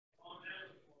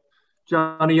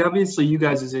Johnny, obviously you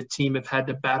guys as a team have had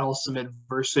to battle some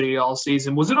adversity all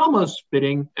season. Was it almost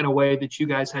fitting in a way that you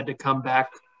guys had to come back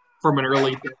from an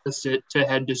early deficit to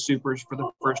head to Supers for the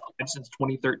first time since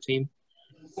 2013?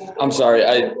 I'm sorry,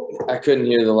 I couldn't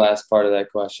hear the last part of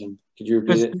that question. Could you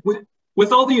repeat it?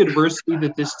 With all the adversity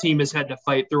that this team has had to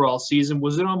fight through all season,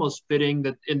 was it almost fitting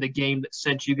that in the game that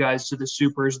sent you guys to the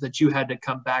Supers that you had to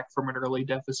come back from an early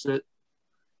deficit?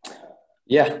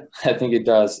 Yeah, I think it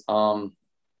does.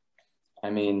 I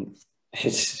mean,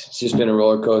 it's just been a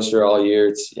roller coaster all year.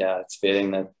 It's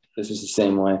fitting that this is the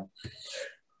same way.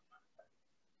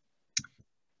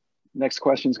 Next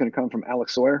question is going to come from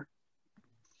Alex Sawyer.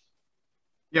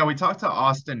 Yeah, we talked to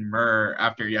Austin Murr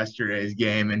after yesterday's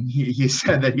game, and he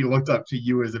said that he looked up to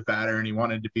you as a batter and he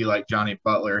wanted to be like Jonny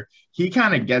Butler. He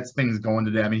kind of gets things going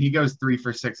today. I mean, he goes 3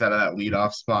 for 6 out of that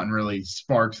leadoff spot and really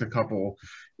sparks a couple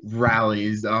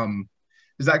rallies.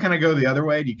 Does that kind of go the other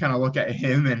way? Do you kind of look at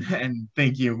him and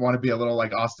think you want to be a little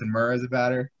like Austin Murr as a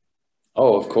batter?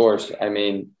 Oh, of course. I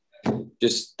mean,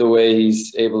 just the way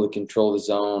he's able to control the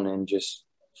zone and just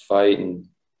fight and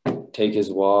take his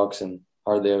walks and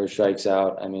hardly ever strikes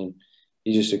out. I mean,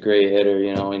 he's just a great hitter,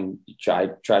 and try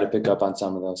to pick up on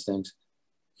some of those things.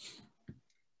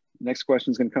 Next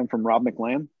question is going to come from Rob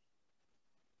McLean.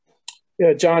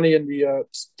 Yeah, Johnny, in the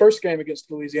first game against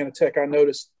Louisiana Tech, I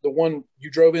noticed the one you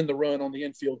drove in the run on the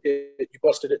infield hit, you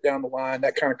busted it down the line.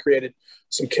 That kind of created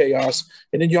some chaos.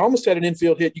 And then you almost had an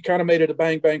infield hit. You kind of made it a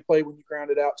bang-bang play when you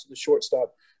grounded out to the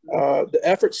shortstop. The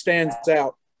effort stands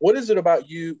out. What is it about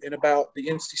you and about the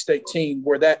NC State team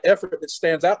where that effort that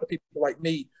stands out to people like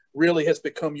me really has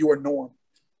become your norm?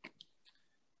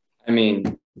 I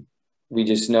mean, we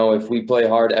just know if we play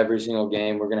hard every single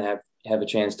game, we're going to have a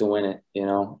chance to win it,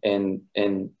 and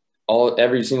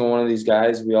every single one of these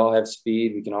guys, we all have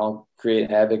speed. We can all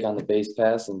create havoc on the base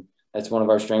pass, and that's one of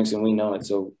our strengths, and we know it.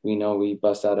 So we know we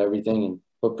bust out everything and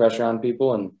put pressure on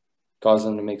people and cause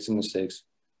them to make some mistakes.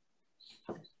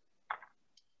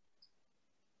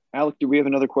 Alec, do we have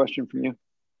another question from you?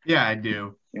 Yeah, I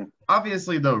do. Yeah.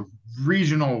 Obviously, the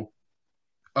regional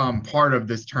part of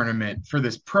this tournament for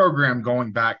this program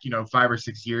going back, 5 or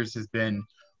 6 years has been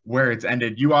where it's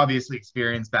ended. You obviously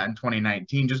experienced that in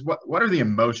 2019. Just what are the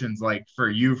emotions like for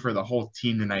you, for the whole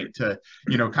team tonight to,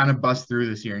 kind of bust through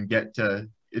this year and get to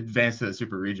advance to the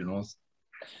Super Regionals?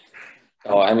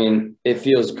 Oh, I mean, it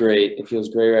feels great. It feels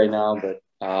great right now, but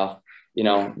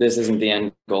this isn't the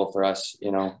end goal for us.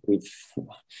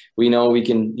 We know we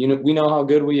can, we know how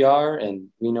good we are, and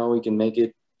we know we can make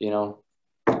it,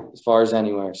 as far as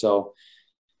anywhere. So,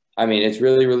 I mean, it's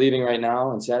really relieving right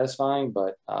now and satisfying,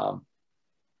 but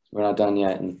we're not done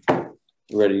yet, and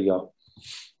we're ready to go.